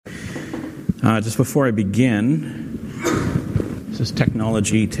Just before I begin, this is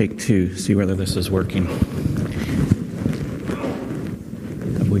technology take 2. See whether this is working.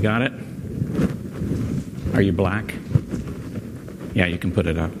 Have we got it? Are you black? Yeah, you can put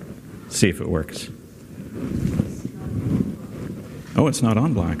it up. See if it works. Oh, it's not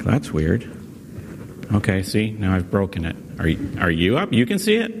on black. That's weird. Okay, see? Now I've broken it. Are you up? You can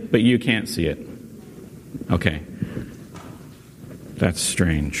see it, but you can't see it. Okay. That's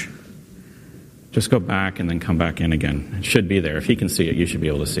strange. Just go back and then come back in again. It should be there. If he can see it, you should be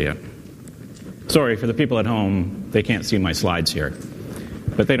able to see it. Sorry, for the people at home, they can't see my slides here.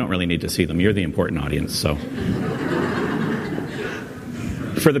 But they don't really need to see them. You're the important audience, so.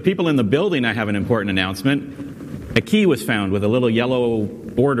 For the people in the building, I have an important announcement. A key was found with a little yellow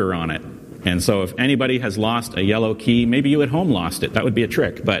border on it. And so if anybody has lost a yellow key, maybe you at home lost it. That would be a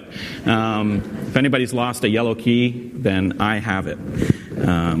trick. But if anybody's lost a yellow key, then I have it.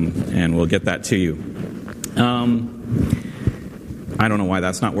 And we'll get that to you. I don't know why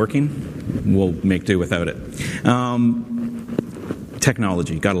that's not working. We'll make do without it.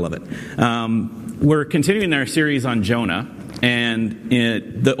 Technology, gotta love it. We're continuing our series on Jonah. And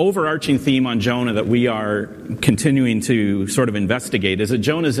the overarching theme on Jonah that we are continuing to sort of investigate is that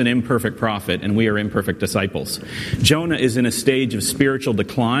Jonah is an imperfect prophet and we are imperfect disciples. Jonah is in a stage of spiritual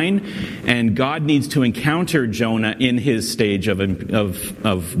decline, and God needs to encounter Jonah in his stage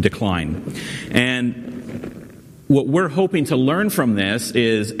of decline. And what we're hoping to learn from this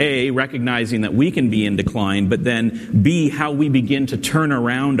is, A, recognizing that we can be in decline, but then, B, how we begin to turn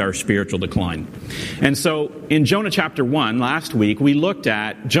around our spiritual decline. And so, in Jonah chapter 1, last week, we looked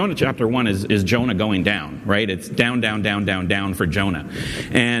at, Jonah chapter 1 is Jonah going down, right? It's down, down, down, down, down for Jonah.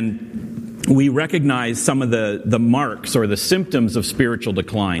 And we recognized some of the marks or the symptoms of spiritual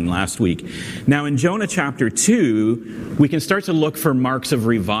decline last week. Now in Jonah chapter 2, we can start to look for marks of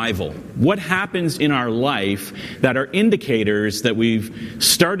revival. What happens in our life that are indicators that we've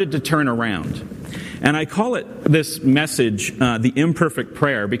started to turn around? And I call it this message, the imperfect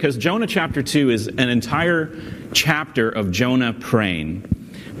prayer, because Jonah chapter 2 is an entire chapter of Jonah praying.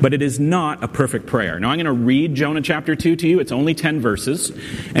 But it is not a perfect prayer. Now I'm going to read Jonah chapter 2 to you. It's only 10 verses.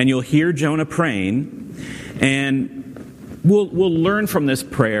 And you'll hear Jonah praying. And we'll learn from this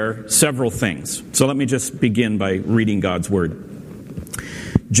prayer several things. So let me just begin by reading God's word.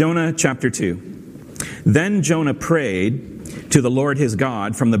 Jonah chapter 2. Then Jonah prayed to the Lord his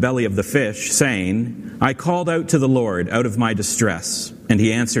God from the belly of the fish, saying, I called out to the Lord out of my distress, and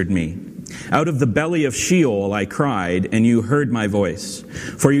he answered me. Out of the belly of Sheol I cried, and you heard my voice.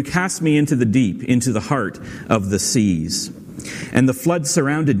 For you cast me into the deep, into the heart of the seas. And the flood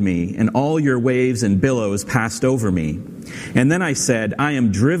surrounded me, and all your waves and billows passed over me. And then I said, I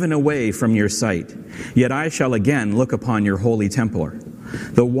am driven away from your sight, yet I shall again look upon your holy temple.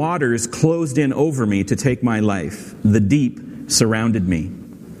 The waters closed in over me to take my life. The deep surrounded me.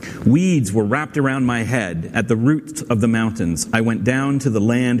 Weeds were wrapped around my head. At the roots of the mountains, I went down to the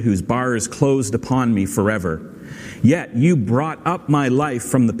land whose bars closed upon me forever. Yet you brought up my life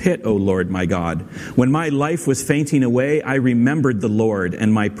from the pit, O Lord my God. When my life was fainting away, I remembered the Lord,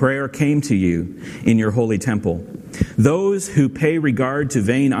 and my prayer came to you in your holy temple. Those who pay regard to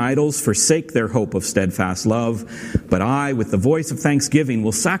vain idols forsake their hope of steadfast love. But I, with the voice of thanksgiving,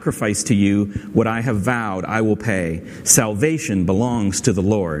 will sacrifice to you what I have vowed I will pay. Salvation belongs to the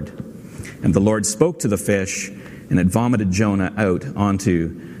Lord. And the Lord spoke to the fish, and it vomited Jonah out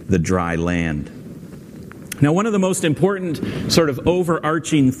onto the dry land. Now, one of the most important sort of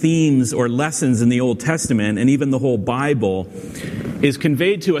overarching themes or lessons in the Old Testament, and even the whole Bible, is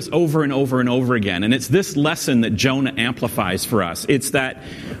conveyed to us over and over and over again. And it's this lesson that Jonah amplifies for us. It's that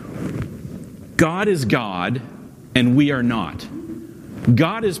God is God, and we are not.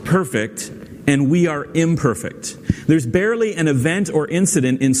 God is perfect, and we are imperfect. There's barely an event or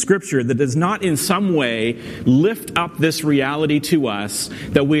incident in Scripture that does not in some way lift up this reality to us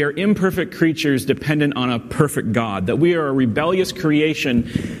that we are imperfect creatures dependent on a perfect God, that we are a rebellious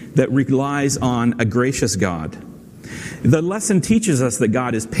creation that relies on a gracious God. The lesson teaches us that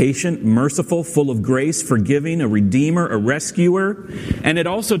God is patient, merciful, full of grace, forgiving, a redeemer, a rescuer. And it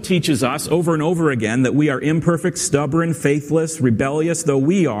also teaches us over and over again that we are imperfect, stubborn, faithless, rebellious. Though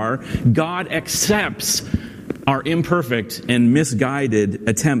we are, God accepts our imperfect and misguided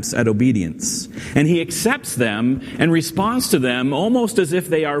attempts at obedience. And He accepts them and responds to them almost as if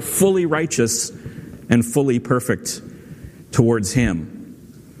they are fully righteous and fully perfect towards Him.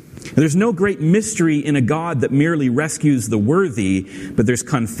 There's no great mystery in a God that merely rescues the worthy, but there's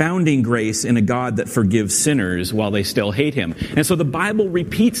confounding grace in a God that forgives sinners while they still hate Him. And so the Bible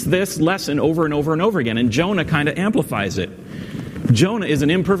repeats this lesson over and over and over again, and Jonah kind of amplifies it. Jonah is an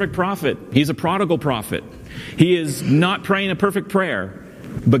imperfect prophet. He's a prodigal prophet. He is not praying a perfect prayer,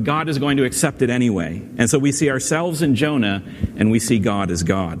 but God is going to accept it anyway. And so we see ourselves in Jonah, and we see God as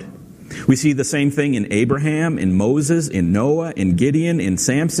God. We see the same thing in Abraham, in Moses, in Noah, in Gideon, in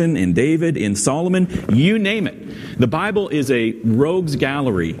Samson, in David, in Solomon. You name it. The Bible is a rogues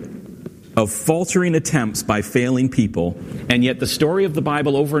gallery of faltering attempts by failing people, and yet the story of the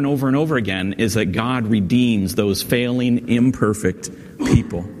Bible over and over and over again is that God redeems those failing, imperfect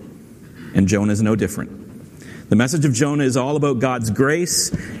people. And Jonah is no different. The message of Jonah is all about God's grace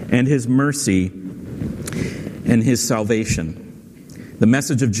and His mercy and His salvation. The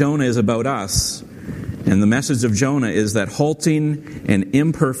message of Jonah is about us, and the message of Jonah is that halting and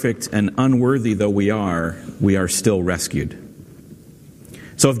imperfect and unworthy though we are still rescued.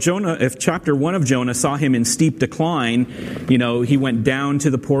 So if chapter 1 of Jonah saw him in steep decline, he went down to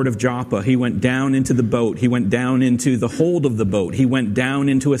the port of Joppa, he went down into the boat, he went down into the hold of the boat, he went down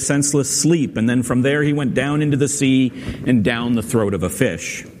into a senseless sleep, and then from there he went down into the sea and down the throat of a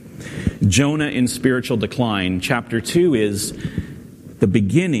fish. Jonah in spiritual decline. Chapter 2 is the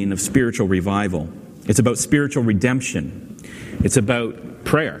beginning of spiritual revival. It's about spiritual redemption. It's about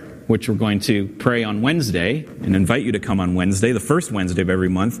prayer, which we're going to pray on Wednesday and invite you to come on Wednesday, the first Wednesday of every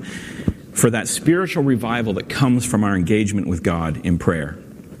month, for that spiritual revival that comes from our engagement with God in prayer.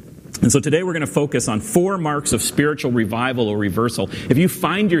 And so today we're going to focus on 4 marks of spiritual revival or reversal. If you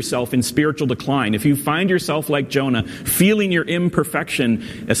find yourself in spiritual decline, if you find yourself like Jonah, feeling your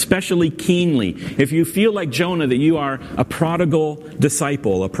imperfection especially keenly, if you feel like Jonah that you are a prodigal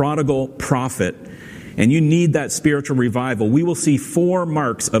disciple, a prodigal prophet, and you need that spiritual revival, we will see 4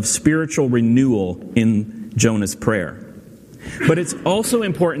 marks of spiritual renewal in Jonah's prayer. But it's also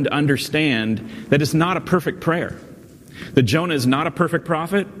important to understand that it's not a perfect prayer. That Jonah is not a perfect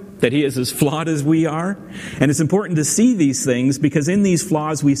prophet, that he is as flawed as we are. And it's important to see these things because in these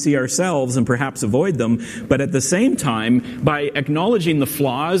flaws we see ourselves and perhaps avoid them. But at the same time, by acknowledging the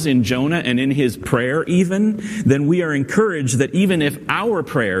flaws in Jonah and in his prayer even, then we are encouraged that even if our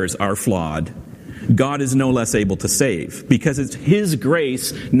prayers are flawed, God is no less able to save, because it's His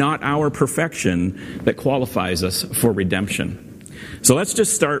grace, not our perfection, that qualifies us for redemption. So let's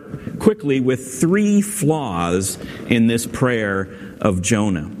just start quickly with 3 flaws in this prayer of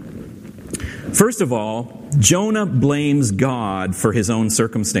Jonah. First of all, Jonah blames God for his own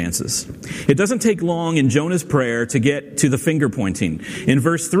circumstances. It doesn't take long in Jonah's prayer to get to the finger pointing. In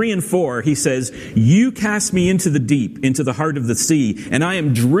verse 3 and 4, he says, "You cast me into the deep, into the heart of the sea, and I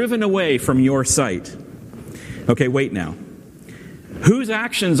am driven away from your sight." Okay, wait now. Whose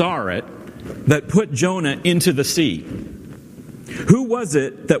actions are it that put Jonah into the sea? Who was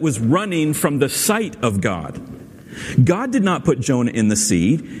it that was running from the sight of God? God did not put Jonah in the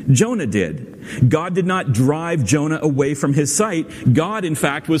sea. Jonah did. God did not drive Jonah away from his sight. God, in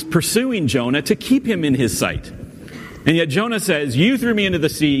fact, was pursuing Jonah to keep him in his sight. And yet Jonah says, "You threw me into the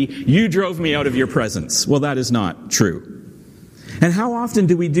sea. You drove me out of your presence." Well, that is not true. And how often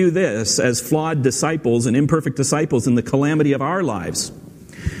do we do this as flawed disciples and imperfect disciples in the calamity of our lives?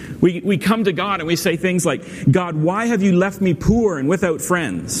 We come to God and we say things like, "God, why have you left me poor and without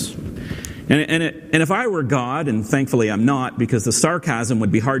friends?" And if I were God, and thankfully I'm not, because the sarcasm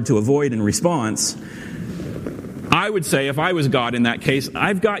would be hard to avoid in response, I would say, if I was God in that case,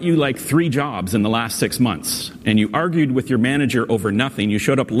 "I've got you like 3 jobs in the last 6 months, and you argued with your manager over nothing. You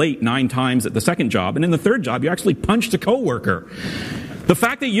showed up late 9 times at the second job, and in the third job, you actually punched a coworker. The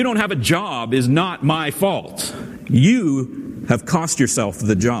fact that you don't have a job is not my fault. You have cost yourself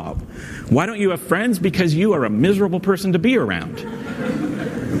the job. Why don't you have friends? Because you are a miserable person to be around.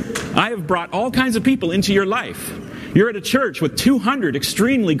 I have brought all kinds of people into your life. You're at a church with 200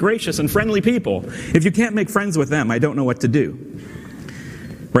 extremely gracious and friendly people. If you can't make friends with them, I don't know what to do."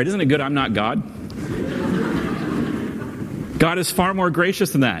 Right? Isn't it good I'm not God? God is far more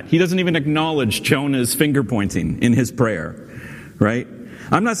gracious than that. He doesn't even acknowledge Jonah's finger pointing in his prayer. Right?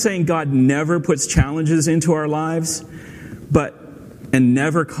 I'm not saying God never puts challenges into our lives, and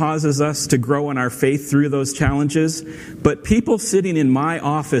never causes us to grow in our faith through those challenges. But people sitting in my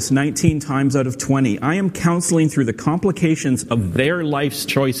office 19 times out of 20, I am counseling through the complications of their life's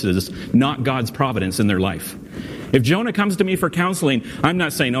choices, not God's providence in their life. If Jonah comes to me for counseling, I'm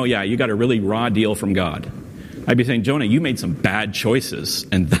not saying, "Oh yeah, you got a really raw deal from God." I'd be saying, "Jonah, you made some bad choices,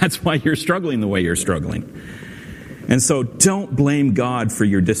 and that's why you're struggling the way you're struggling." And so don't blame God for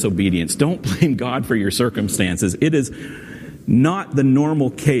your disobedience. Don't blame God for your circumstances. It is not the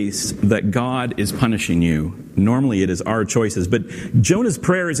normal case that God is punishing you. Normally it is our choices. But Jonah's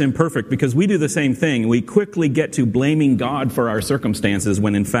prayer is imperfect because we do the same thing. We quickly get to blaming God for our circumstances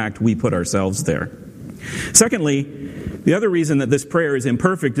when in fact we put ourselves there. Secondly, the other reason that this prayer is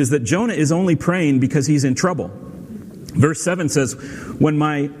imperfect is that Jonah is only praying because he's in trouble. Verse 7 says, "When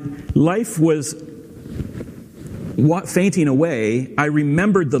my life was fainting away, I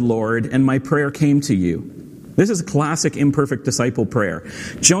remembered the Lord, and my prayer came to you." This is a classic imperfect disciple prayer.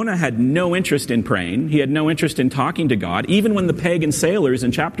 Jonah had no interest in praying. He had no interest in talking to God. Even when the pagan sailors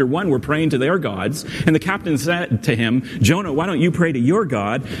in chapter 1 were praying to their gods, and the captain said to him, "Jonah, why don't you pray to your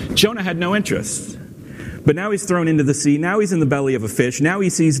God?" Jonah had no interest. But now he's thrown into the sea. Now he's in the belly of a fish. Now he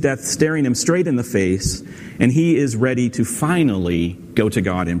sees death staring him straight in the face, and he is ready to finally go to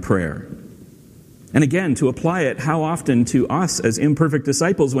God in prayer. And again, to apply it, how often to us as imperfect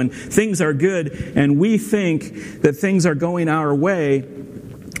disciples, when things are good and we think that things are going our way,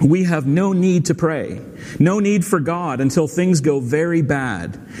 we have no need to pray, no need for God until things go very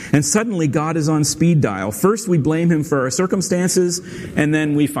bad. And suddenly God is on speed dial. First we blame him for our circumstances, and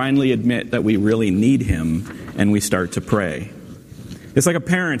then we finally admit that we really need him, and we start to pray. It's like a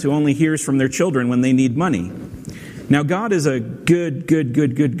parent who only hears from their children when they need money. Now, God is a good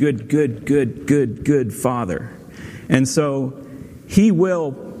Father. And so he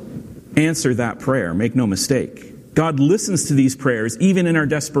will answer that prayer, make no mistake. God listens to these prayers, even in our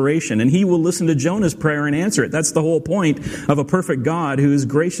desperation, and he will listen to Jonah's prayer and answer it. That's the whole point of a perfect God who is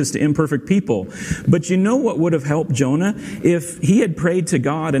gracious to imperfect people. But you know what would have helped Jonah? If he had prayed to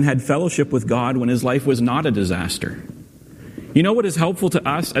God and had fellowship with God when his life was not a disaster. You know what is helpful to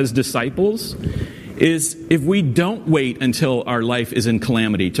us as disciples? Is if we don't wait until our life is in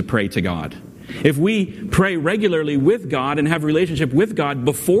calamity to pray to God. If we pray regularly with God and have a relationship with God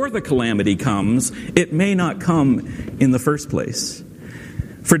before the calamity comes, it may not come in the first place.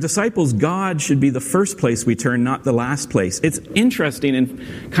 For disciples, God should be the first place we turn, not the last place. It's interesting and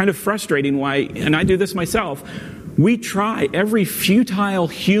kind of frustrating why, and I do this myself, we try every futile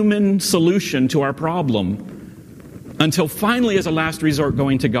human solution to our problem until finally, as a last resort,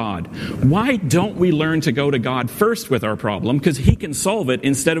 going to God. Why don't we learn to go to God first with our problem? Because he can solve it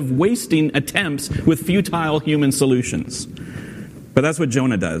instead of wasting attempts with futile human solutions. But that's what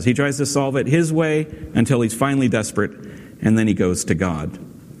Jonah does. He tries to solve it his way until he's finally desperate, and then he goes to God.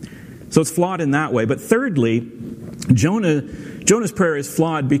 So it's flawed in that way. But thirdly, Jonah's prayer is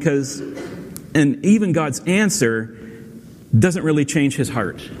flawed because, and even God's answer doesn't really change his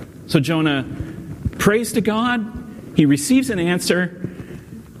heart. So Jonah prays to God, he receives an answer,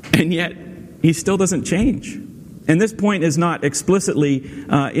 and yet he still doesn't change. And this point is not explicitly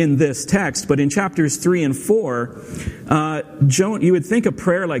in this text, but in chapters 3 and 4, you would think a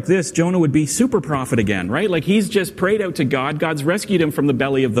prayer like this, Jonah would be super prophet again, right? Like he's just prayed out to God. God's rescued him from the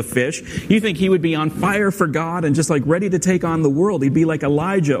belly of the fish. You think he would be on fire for God and just like ready to take on the world. He'd be like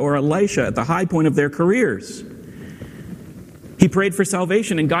Elijah or Elisha at the high point of their careers. He prayed for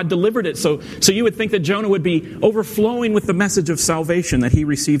salvation and God delivered it. So you would think that Jonah would be overflowing with the message of salvation that he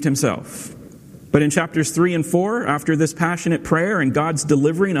received himself. But in chapters 3 and 4, after this passionate prayer and God's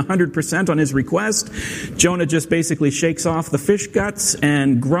delivering 100% on his request, Jonah just basically shakes off the fish guts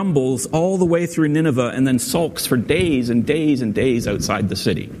and grumbles all the way through Nineveh and then sulks for days and days and days outside the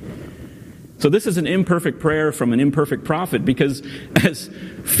city. So this is an imperfect prayer from an imperfect prophet, because as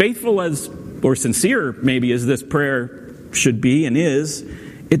faithful as, or sincere maybe as this prayer should be and is,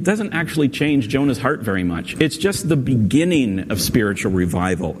 it doesn't actually change Jonah's heart very much. It's just the beginning of spiritual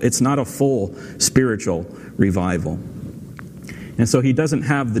revival. It's not a full spiritual revival. And so he doesn't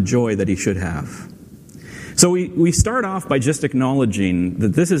have the joy that he should have. So we start off by just acknowledging that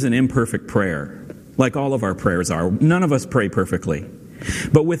this is an imperfect prayer, like all of our prayers are. None of us pray perfectly.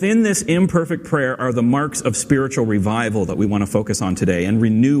 But within this imperfect prayer are the marks of spiritual revival that we want to focus on today, and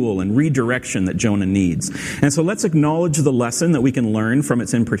renewal and redirection that Jonah needs. And so let's acknowledge the lesson that we can learn from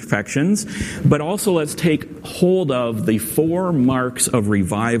its imperfections, but also let's take hold of the 4 marks of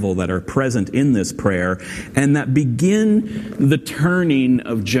revival that are present in this prayer and that begin the turning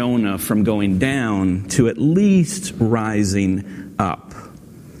of Jonah from going down to at least rising up.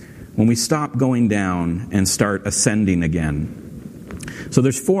 When we stop going down and start ascending again. So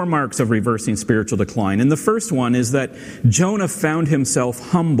there's 4 marks of reversing spiritual decline. And the first one is that Jonah found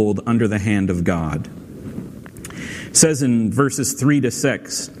himself humbled under the hand of God. It says in verses 3 to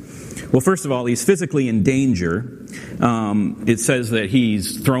 6, well, first of all, he's physically in danger. It says that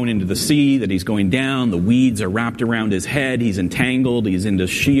he's thrown into the sea, that he's going down, the weeds are wrapped around his head, he's entangled, he's into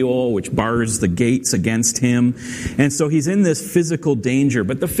Sheol, which bars the gates against him. And so he's in this physical danger.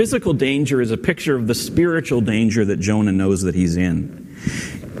 But the physical danger is a picture of the spiritual danger that Jonah knows that he's in.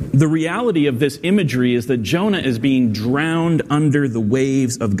 The reality of this imagery is that Jonah is being drowned under the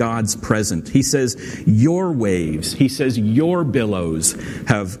waves of God's presence. He says, your waves, he says, your billows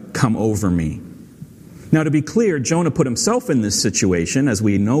have come over me. Now, to be clear, Jonah put himself in this situation. As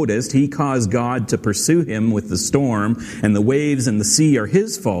we noticed, he caused God to pursue him with the storm, and the waves and the sea are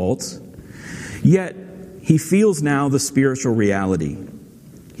his fault. Yet, he feels now the spiritual reality.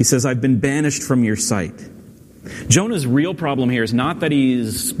 He says, I've been banished from your sight. Jonah's real problem here is not that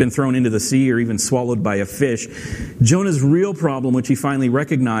he's been thrown into the sea or even swallowed by a fish. Jonah's real problem, which he finally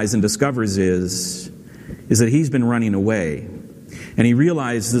recognizes and discovers, is that he's been running away. And he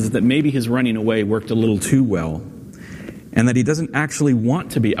realizes that maybe his running away worked a little too well, and that he doesn't actually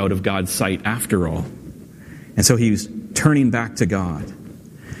want to be out of God's sight after all. And so he's turning back to God.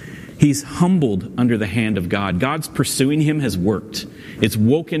 He's humbled under the hand of God. God's pursuing him has worked. It's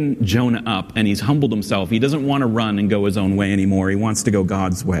woken Jonah up, and he's humbled himself. He doesn't want to run and go his own way anymore. He wants to go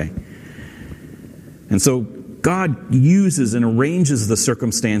God's way. And so God uses and arranges the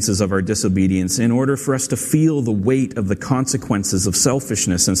circumstances of our disobedience in order for us to feel the weight of the consequences of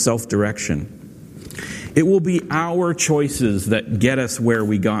selfishness and self-direction. It will be our choices that get us where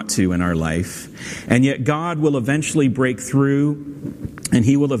we got to in our life. And yet God will eventually break through, and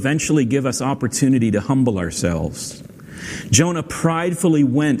he will eventually give us opportunity to humble ourselves. Jonah pridefully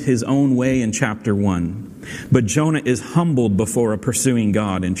went his own way in chapter 1, but Jonah is humbled before a pursuing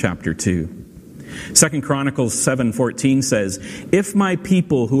God in chapter 2. 2 Chronicles 7:14 says, If my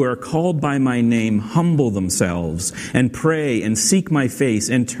people who are called by my name humble themselves and pray and seek my face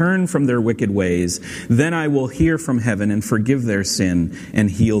and turn from their wicked ways, then I will hear from heaven and forgive their sin and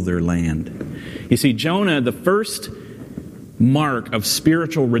heal their land. You see, Jonah, the first mark of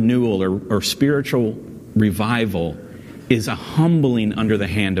spiritual renewal or spiritual revival is a humbling under the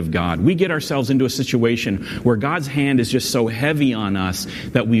hand of God. We get ourselves into a situation where God's hand is just so heavy on us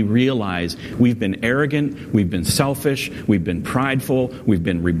that we realize we've been arrogant, we've been selfish, we've been prideful, we've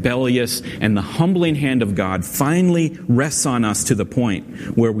been rebellious, and the humbling hand of God finally rests on us to the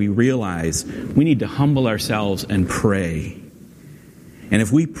point where we realize we need to humble ourselves and pray. And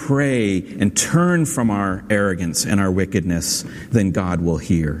if we pray and turn from our arrogance and our wickedness, then God will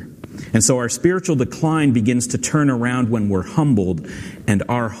hear. And so our spiritual decline begins to turn around when we're humbled and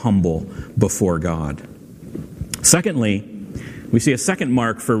are humble before God. Secondly, we see a second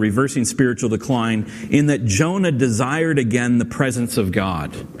mark for reversing spiritual decline in that Jonah desired again the presence of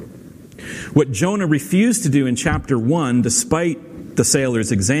God. What Jonah refused to do in chapter 1, despite the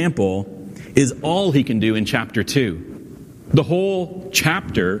sailor's example, is all he can do in chapter 2. The whole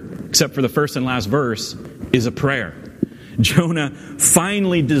chapter, except for the first and last verse, is a prayer. Jonah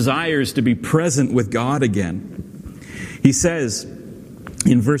finally desires to be present with God again. He says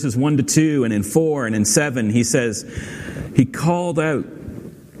in verses 1 to 2 and in 4 and in 7, he says, he called out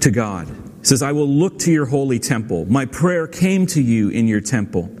to God. He says, I will look to your holy temple. My prayer came to you in your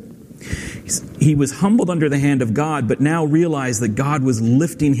temple. He was humbled under the hand of God, but now realized that God was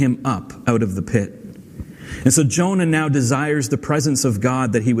lifting him up out of the pit. And so Jonah now desires the presence of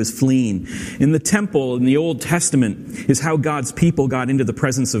God that he was fleeing. In the temple, in the Old Testament, is how God's people got into the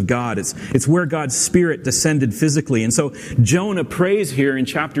presence of God. It's where God's Spirit descended physically. And so Jonah prays here in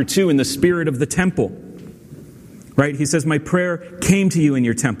chapter 2 in the spirit of the temple. Right? He says, my prayer came to you in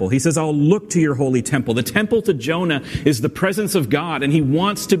your temple. He says, I'll look to your holy temple. The temple to Jonah is the presence of God, and he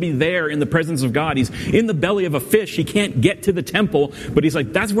wants to be there in the presence of God. He's in the belly of a fish. He can't get to the temple, but he's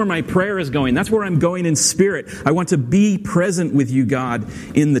like, that's where my prayer is going. That's where I'm going in spirit. I want to be present with you, God,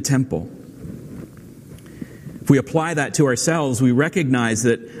 in the temple. If we apply that to ourselves, we recognize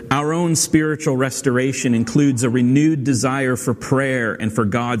that our own spiritual restoration includes a renewed desire for prayer and for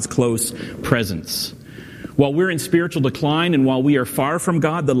God's close presence. While we're in spiritual decline and while we are far from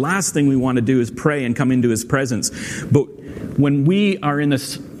God, the last thing we want to do is pray and come into his presence. But when we are in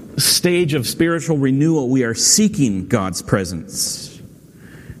this stage of spiritual renewal, we are seeking God's presence.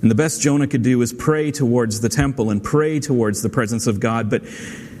 And the best Jonah could do is pray towards the temple and pray towards the presence of God. But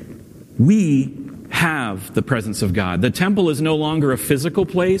we have the presence of God. The temple is no longer a physical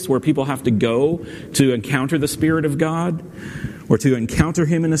place where people have to go to encounter the Spirit of God or to encounter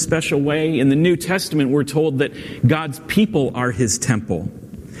him in a special way. In the New Testament, we're told that God's people are his temple.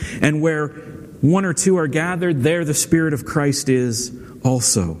 And where one or two are gathered, there the Spirit of Christ is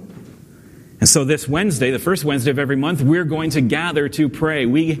also. And so this Wednesday, the first Wednesday of every month, we're going to gather to pray.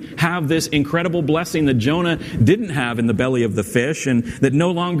 We have this incredible blessing that Jonah didn't have in the belly of the fish and that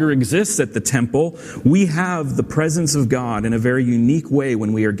no longer exists at the temple. We have the presence of God in a very unique way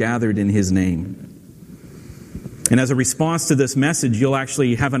when we are gathered in his name. And as a response to this message, you'll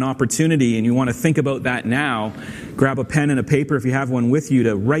actually have an opportunity, and you want to think about that now. Grab a pen and a paper if you have one with you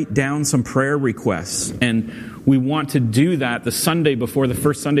to write down some prayer requests. And we want to do that the Sunday before the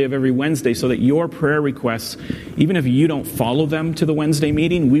first Sunday of every Wednesday so that your prayer requests, even if you don't follow them to the Wednesday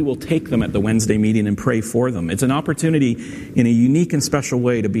meeting, we will take them at the Wednesday meeting and pray for them. It's an opportunity in a unique and special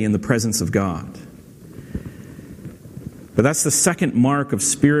way to be in the presence of God. But that's the second mark of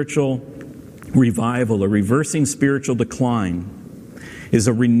spiritual revival, a reversing spiritual decline, is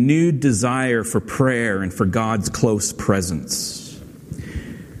a renewed desire for prayer and for God's close presence.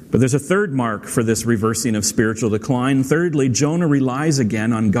 But there's a third mark for this reversing of spiritual decline. Thirdly, Jonah relies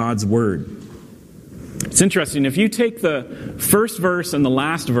again on God's word. It's interesting, if you take the first verse and the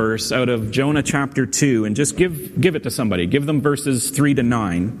last verse out of Jonah chapter 2 and just give it to somebody, give them verses 3 to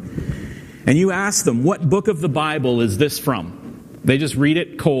 9, and you ask them, what book of the Bible is this from? They just read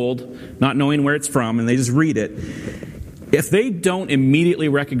it cold, not knowing where it's from, and they just read it. If they don't immediately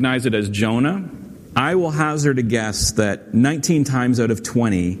recognize it as Jonah, I will hazard a guess that 19 times out of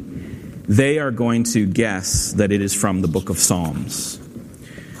 20, they are going to guess that it is from the book of Psalms.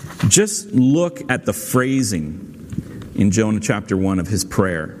 Just look at the phrasing in Jonah chapter 1 of his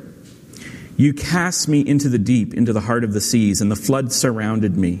prayer. You cast me into the deep, into the heart of the seas, and the flood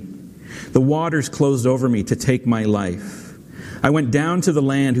surrounded me. The waters closed over me to take my life. I went down to the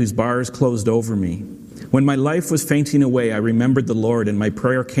land whose bars closed over me. When my life was fainting away, I remembered the Lord, and my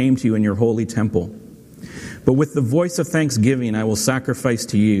prayer came to you in your holy temple. But with the voice of thanksgiving, I will sacrifice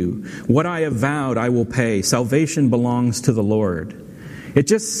to you. What I have vowed, I will pay. Salvation belongs to the Lord. It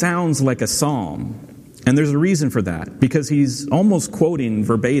just sounds like a psalm. And there's a reason for that, because he's almost quoting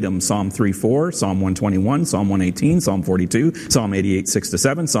verbatim Psalm 3:4, Psalm 121, Psalm 118, Psalm 42, Psalm 88,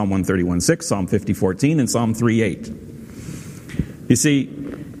 6-7, Psalm 131, 6, Psalm 50, 14, and Psalm 3:8. You see,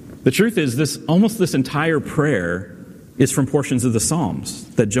 the truth is this entire prayer is from portions of the Psalms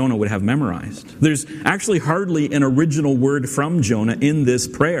that Jonah would have memorized. There's actually hardly an original word from Jonah in this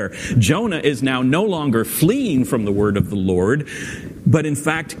prayer. Jonah is now no longer fleeing from the word of the Lord, but in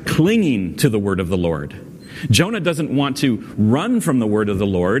fact clinging to the word of the Lord. Jonah doesn't want to run from the word of the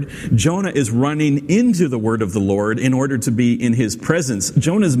Lord. Jonah is running into the word of the Lord in order to be in his presence.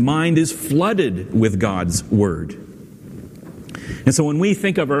 Jonah's mind is flooded with God's word. And so when we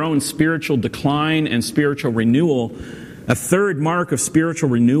think of our own spiritual decline and spiritual renewal, a third mark of spiritual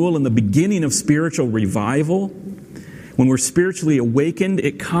renewal and the beginning of spiritual revival, when we're spiritually awakened,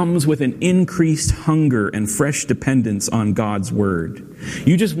 it comes with an increased hunger and fresh dependence on God's word.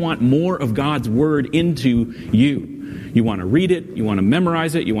 You just want more of God's word into you. You want to read it, you want to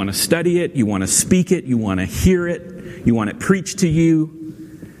memorize it, you want to study it, you want to speak it, you want to hear it, you want it preached to you.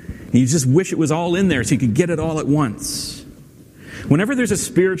 And you just wish it was all in there so you could get it all at once. Whenever there's a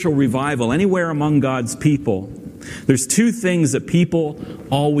spiritual revival anywhere among God's people, there's two things that people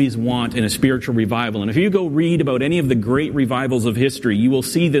always want in a spiritual revival. And if you go read about any of the great revivals of history, you will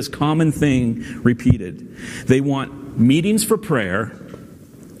see this common thing repeated. They want meetings for prayer,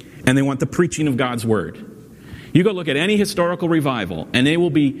 and they want the preaching of God's word. You go look at any historical revival, and they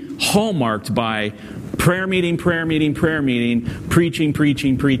will be hallmarked by prayer meeting, preaching.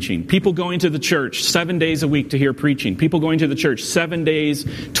 People going to the church 7 days a week to hear preaching. People going to the church 7 days,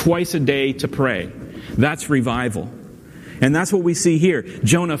 twice a day to pray. That's revival. And that's what we see here.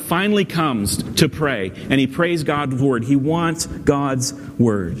 Jonah finally comes to pray, and he prays God's word. He wants God's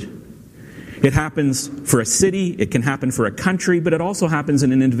word. It happens for a city, it can happen for a country, but it also happens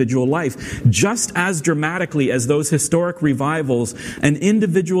in an individual life. Just as dramatically as those historic revivals, an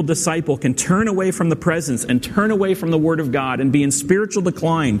individual disciple can turn away from the presence and turn away from the Word of God and be in spiritual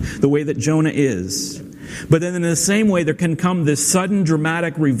decline the way that Jonah is. But then in the same way, there can come this sudden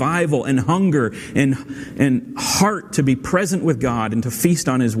dramatic revival and hunger and heart to be present with God and to feast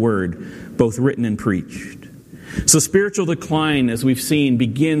on His Word, both written and preached. So spiritual decline, as we've seen,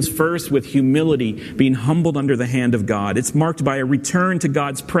 begins first with humility, being humbled under the hand of God. It's marked by a return to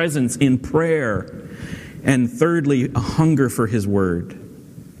God's presence in prayer. And thirdly, a hunger for His Word.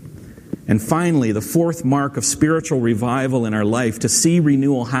 And finally, the fourth mark of spiritual revival in our life, to see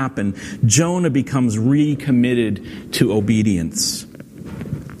renewal happen, Jonah becomes recommitted to obedience.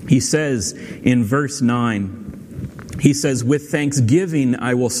 He says in verse 9, he says, "With thanksgiving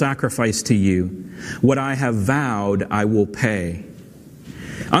I will sacrifice to you. What I have vowed, I will pay."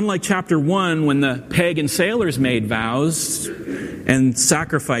 Unlike chapter 1, when the pagan sailors made vows and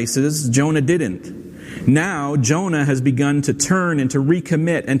sacrifices, Jonah didn't. Now, Jonah has begun to turn and to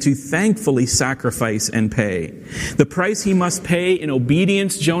recommit and to thankfully sacrifice and pay. The price he must pay in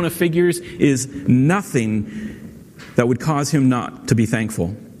obedience, Jonah figures, is nothing that would cause him not to be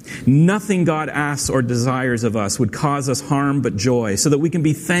thankful. Nothing God asks or desires of us would cause us harm but joy, so that we can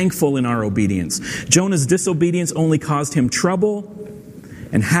be thankful in our obedience. Jonah's disobedience only caused him trouble,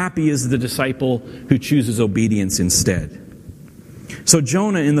 and happy is the disciple who chooses obedience instead. So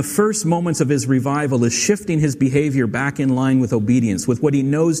Jonah, in the first moments of his revival, is shifting his behavior back in line with obedience, with what he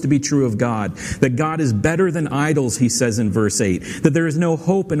knows to be true of God. That God is better than idols, he says in verse 8. That there is no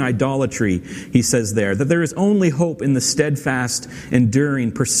hope in idolatry, he says there. That there is only hope in the steadfast,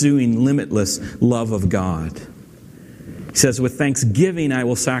 enduring, pursuing, limitless love of God. He says, with thanksgiving I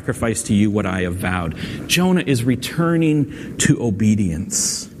will sacrifice to you what I have vowed. Jonah is returning to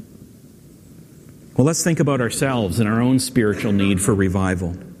obedience. Well, let's think about ourselves and our own spiritual need for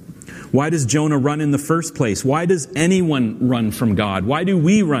revival. Why does Jonah run in the first place? Why does anyone run from God? Why do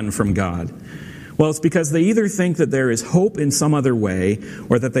we run from God? Well, it's because they either think that there is hope in some other way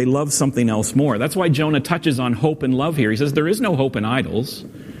or that they love something else more. That's why Jonah touches on hope and love here. He says there is no hope in idols.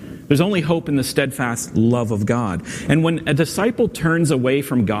 There's only hope in the steadfast love of God. And when a disciple turns away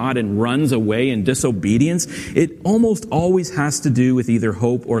from God and runs away in disobedience, it almost always has to do with either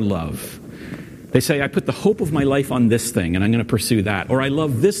hope or love. They say, I put the hope of my life on this thing, and I'm going to pursue that. Or I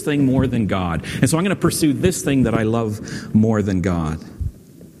love this thing more than God, and so I'm going to pursue this thing that I love more than God.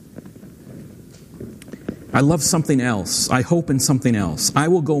 I love something else. I hope in something else. I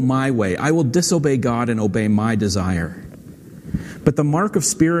will go my way. I will disobey God and obey my desire. But the mark of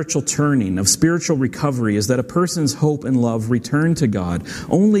spiritual turning, of spiritual recovery, is that a person's hope and love return to God.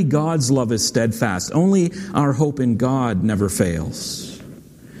 Only God's love is steadfast. Only our hope in God never fails.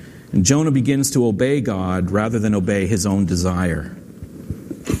 And Jonah begins to obey God rather than obey his own desire.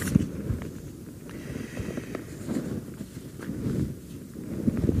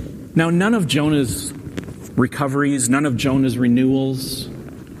 Now, none of Jonah's recoveries, none of Jonah's renewals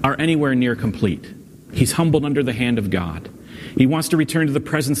are anywhere near complete. He's humbled under the hand of God. He wants to return to the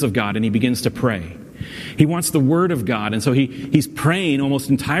presence of God, and he begins to pray. He wants the Word of God, and so he's praying almost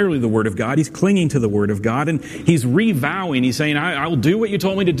entirely the Word of God. He's clinging to the Word of God, and he's revowing. He's saying, I will do what you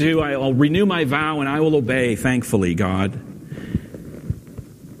told me to do. I'll renew my vow, and I will obey, thankfully, God.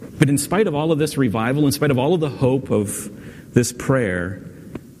 But in spite of all of this revival, in spite of all of the hope of this prayer,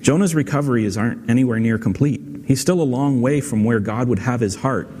 Jonah's recoveries aren't anywhere near complete. He's still a long way from where God would have his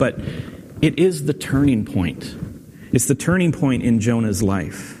heart, but it is the turning point. It's the turning point in Jonah's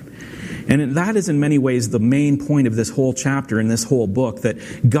life. And that is in many ways the main point of this whole chapter and this whole book,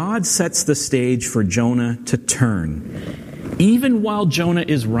 that God sets the stage for Jonah to turn. Even while Jonah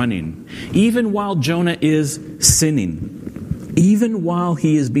is running, even while Jonah is sinning, even while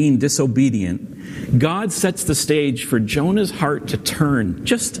he is being disobedient, God sets the stage for Jonah's heart to turn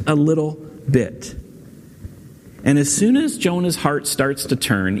just a little bit. And as soon as Jonah's heart starts to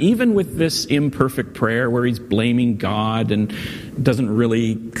turn, even with this imperfect prayer where he's blaming God and doesn't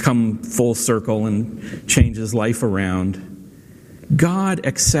really come full circle and change his life around, God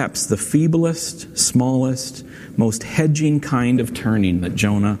accepts the feeblest, smallest, most hedging kind of turning that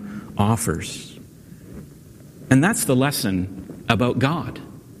Jonah offers. And that's the lesson about God.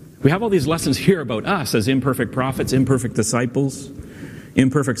 We have all these lessons here about us as imperfect prophets, imperfect disciples,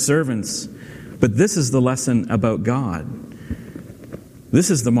 imperfect servants. But this is the lesson about God.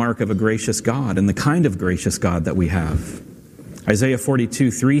 This is the mark of a gracious God and the kind of gracious God that we have. Isaiah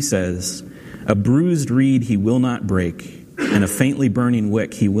 42:3 says, a bruised reed he will not break, and a faintly burning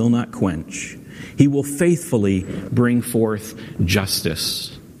wick he will not quench. He will faithfully bring forth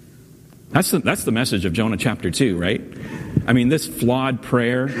justice. That's the message of Jonah chapter 2, right? I mean, this flawed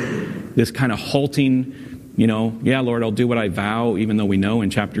prayer, this kind of halting, yeah, Lord, I'll do what I vow, even though we know in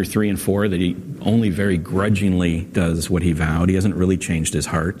chapter 3 and 4 that he only very grudgingly does what he vowed. He hasn't really changed his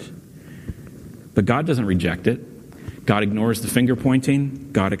heart. But God doesn't reject it. God ignores the finger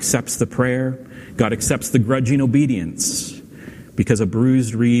pointing. God accepts the prayer. God accepts the grudging obedience. Because a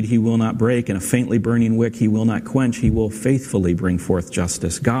bruised reed he will not break, and a faintly burning wick he will not quench. He will faithfully bring forth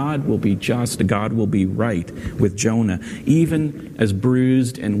justice. God will be just. God will be right with Jonah, even as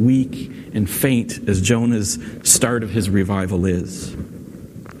bruised and weak and faint as Jonah's start of his revival is.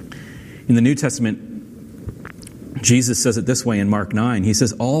 In the New Testament, Jesus says it this way in Mark 9. He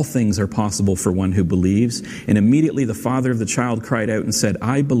says, all things are possible for one who believes. And immediately the father of the child cried out and said,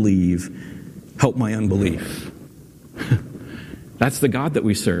 I believe, help my unbelief. That's the God that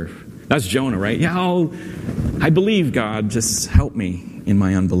we serve. That's Jonah, right? Yeah, I believe, God, just help me in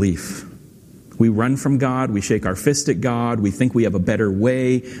my unbelief. We run from God. We shake our fist at God. We think we have a better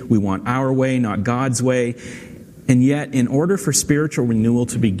way. We want our way, not God's way. And yet, in order for spiritual renewal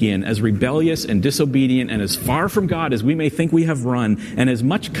to begin, as rebellious and disobedient and as far from God as we may think we have run, and as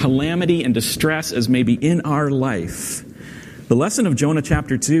much calamity and distress as may be in our life, The lesson of Jonah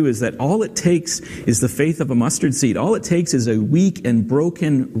chapter 2 is that all it takes is the faith of a mustard seed. All it takes is a weak and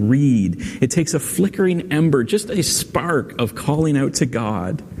broken reed. It takes a flickering ember, just a spark of calling out to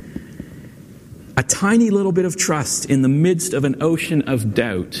God. A tiny little bit of trust in the midst of an ocean of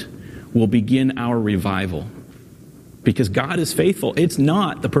doubt will begin our revival. Because God is faithful. It's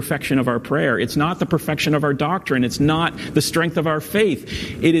not the perfection of our prayer. It's not the perfection of our doctrine. It's not the strength of our faith.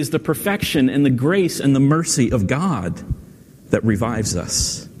 It is the perfection and the grace and the mercy of God that revives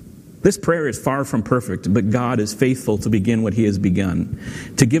us. This prayer is far from perfect, but God is faithful to begin what He has begun,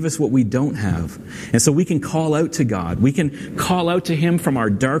 to give us what we don't have. And so we can call out to God. We can call out to Him from our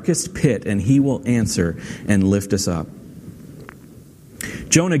darkest pit, and He will answer and lift us up.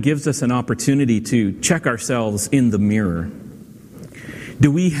 Jonah gives us an opportunity to check ourselves in the mirror. Do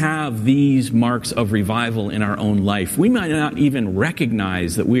we have these marks of revival in our own life? We might not even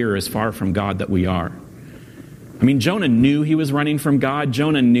recognize that we are as far from God that we are. I mean, Jonah knew he was running from God.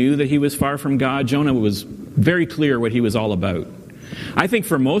 Jonah knew that he was far from God. Jonah was very clear what he was all about. I think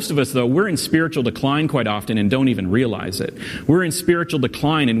for most of us, though, we're in spiritual decline quite often and don't even realize it. We're in spiritual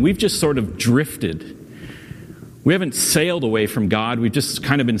decline and we've just sort of drifted. We haven't sailed away from God. We've just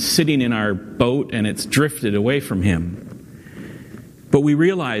kind of been sitting in our boat and it's drifted away from Him. But we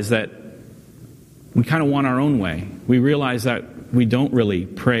realize that we kind of want our own way. We realize that we don't really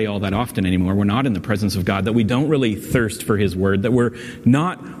pray all that often anymore. We're not in the presence of God, that we don't really thirst for His Word, that we're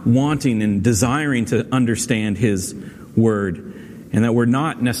not wanting and desiring to understand His Word, and that we're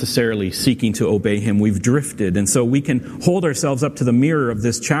not necessarily seeking to obey Him. We've drifted. And so we can hold ourselves up to the mirror of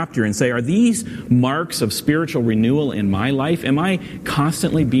this chapter and say, are these marks of spiritual renewal in my life? Am I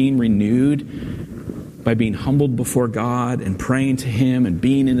constantly being renewed by being humbled before God and praying to Him and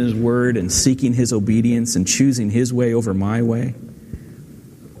being in His Word and seeking His obedience and choosing His way over my way?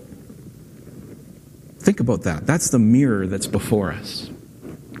 Think about that. That's the mirror that's before us.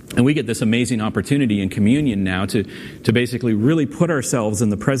 And we get this amazing opportunity in communion now to basically really put ourselves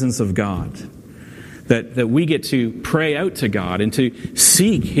in the presence of God. That we get to pray out to God and to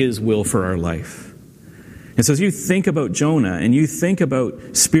seek His will for our life. And so as you think about Jonah and you think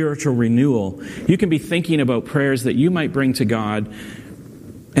about spiritual renewal, you can be thinking about prayers that you might bring to God,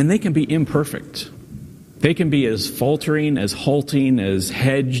 and they can be imperfect. They can be as faltering, as halting, as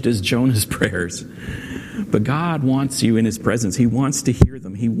hedged as Jonah's prayers. But God wants you in His presence. He wants to hear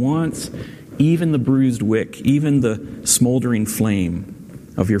them. He wants even the bruised wick, even the smoldering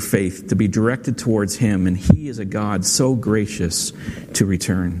flame of your faith to be directed towards Him. And He is a God so gracious to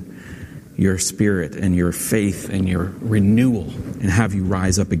return your spirit and your faith and your renewal and have you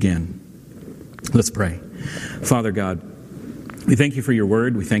rise up again. Let's pray. Father God, we thank You for Your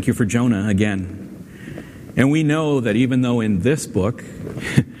Word. We thank You for Jonah again. And we know that even though in this book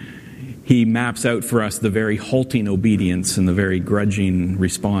he maps out for us the very halting obedience and the very grudging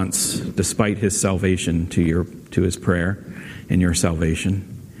response despite his salvation to his prayer and your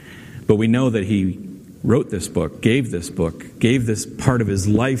salvation. But we know that he wrote this book, gave this part of his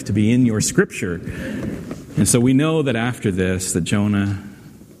life to be in your scripture. And so we know that after this, that Jonah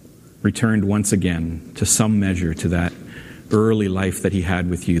returned once again to some measure to that early life that he had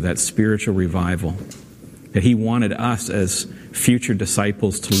with you, that spiritual revival, that he wanted us as future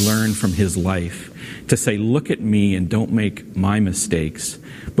disciples to learn from his life, to say, look at me and don't make my mistakes,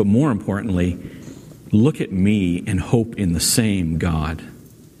 but more importantly, look at me and hope in the same God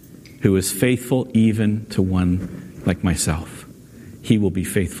who is faithful even to one like myself. He will be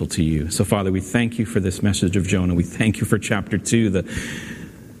faithful to you. So Father, we thank You for this message of Jonah. We thank You for chapter 2, the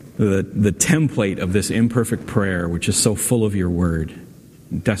template of this imperfect prayer, which is so full of Your Word,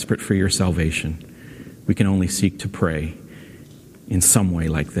 desperate for Your salvation. We can only seek to pray in some way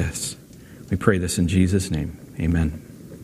like this. We pray this in Jesus' name. Amen.